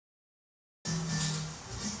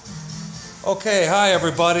Okay, hi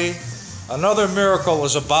everybody. Another miracle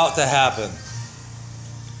is about to happen.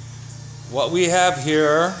 What we have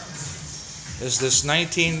here is this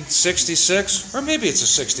 1966, or maybe it's a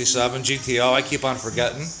 67 GTO, I keep on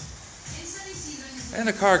forgetting. And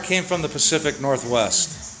the car came from the Pacific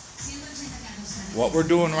Northwest. What we're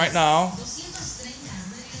doing right now,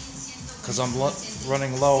 because I'm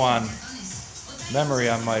running low on memory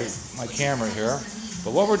on my camera here,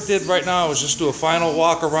 but what we did right now is just do a final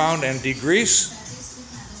walk around and degrease.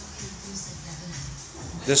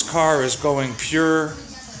 This car is going pure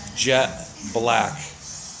jet black.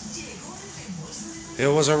 It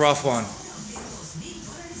was a rough one.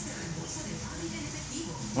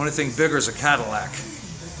 Only thing bigger is a Cadillac.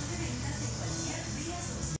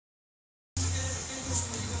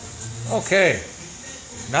 Okay,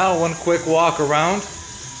 now one quick walk around.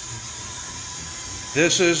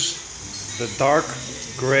 This is the dark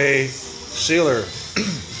gray sealer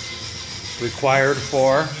required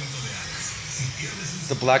for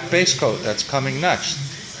the black base coat that's coming next.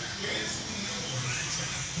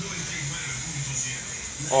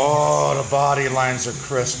 Oh, the body lines are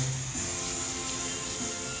crisp.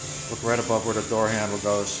 Look right above where the door handle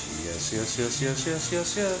goes. Yes, yes, yes, yes, yes,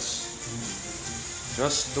 yes, yes.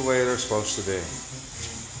 Just the way they're supposed to be.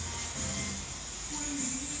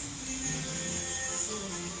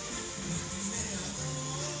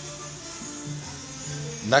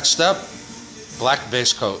 Next step, black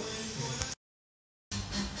base coat.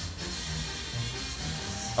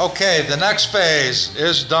 Okay, the next phase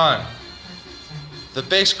is done. The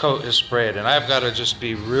base coat is sprayed, and I've got to just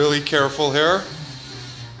be really careful here.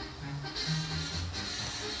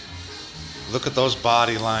 Look at those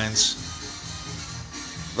body lines.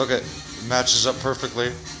 Look at, it matches up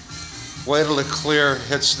perfectly. Wait till the clear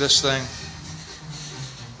hits this thing.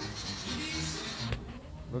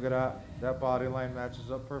 Look at that. That body line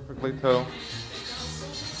matches up perfectly too.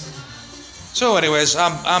 So anyways,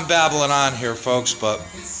 I'm babbling on here, folks, but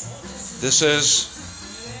this is,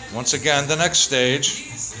 once again, the next stage.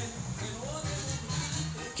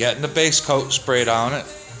 Getting the base coat sprayed on it.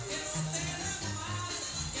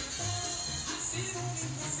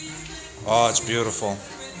 Oh, it's beautiful.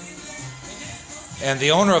 And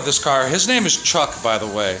the owner of this car, his name is Chuck, by the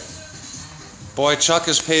way. Boy, Chuck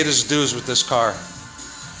has paid his dues with this car.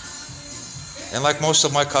 And like most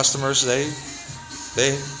of my customers, they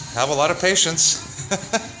have a lot of patience.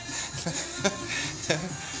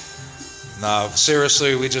 No,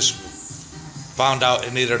 seriously, we just found out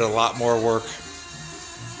it needed a lot more work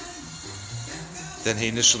than he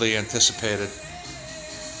initially anticipated.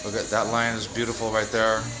 Look at that line is beautiful right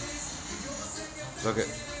there. Look at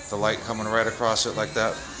the light coming right across it like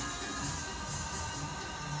that.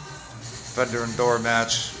 Fender and door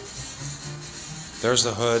match. There's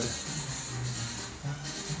the hood.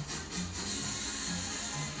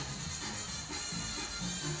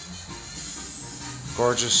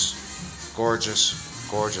 Gorgeous, gorgeous,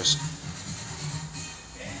 gorgeous.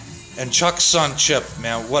 And Chuck's son Chip,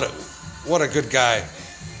 man, what a good guy.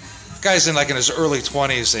 Guy's in his early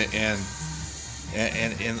 20s and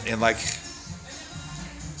like,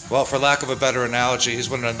 well, for lack of a better analogy, he's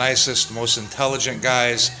one of the nicest, most intelligent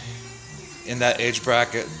guys in that age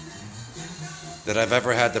bracket that I've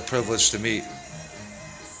ever had the privilege to meet.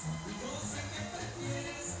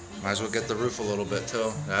 Might as well get the roof a little bit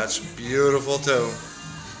too. That's beautiful too.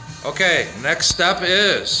 Okay, next step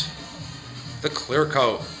is the clear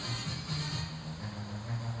coat.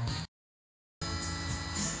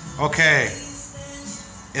 Okay,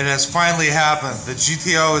 it has finally happened. The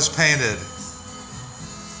GTO is painted.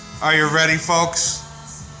 Are you ready, folks?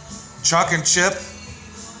 Chuck and Chip,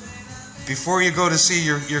 before you go to see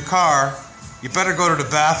your car, you better go to the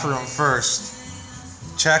bathroom first.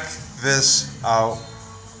 Check this out.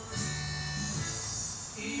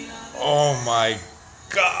 Oh my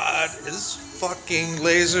God, it's fucking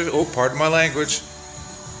laser, oh, pardon my language.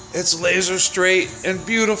 It's laser straight and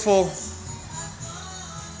beautiful.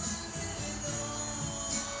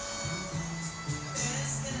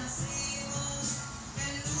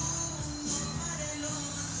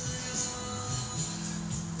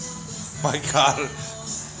 My God,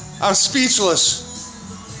 I'm speechless.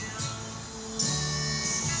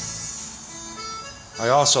 I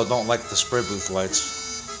also don't like the spray booth lights.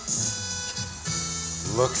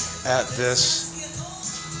 Look at this.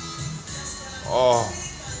 Oh,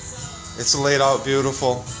 it's laid out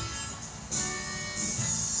beautiful.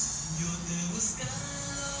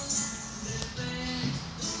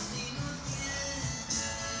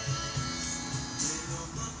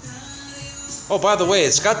 Oh, by the way,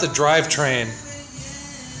 it's got the drivetrain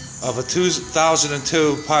of a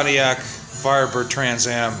 2002 Pontiac Firebird Trans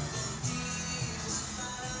Am.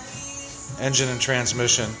 engine and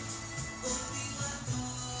transmission.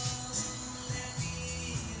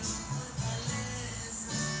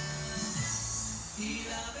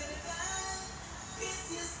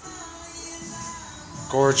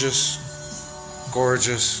 Gorgeous,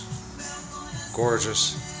 gorgeous,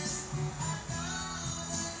 gorgeous.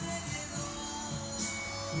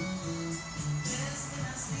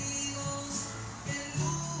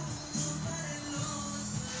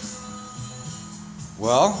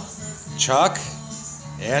 Well, Chuck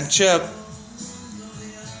and Chip,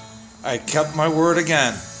 I kept my word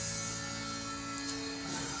again.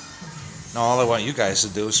 Now all I want you guys to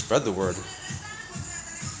do is spread the word.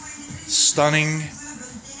 Stunning,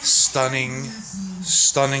 stunning,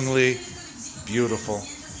 stunningly beautiful.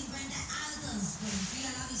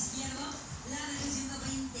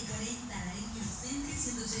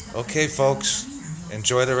 Okay, folks,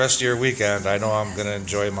 enjoy the rest of your weekend. I know I'm going to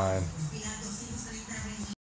enjoy mine.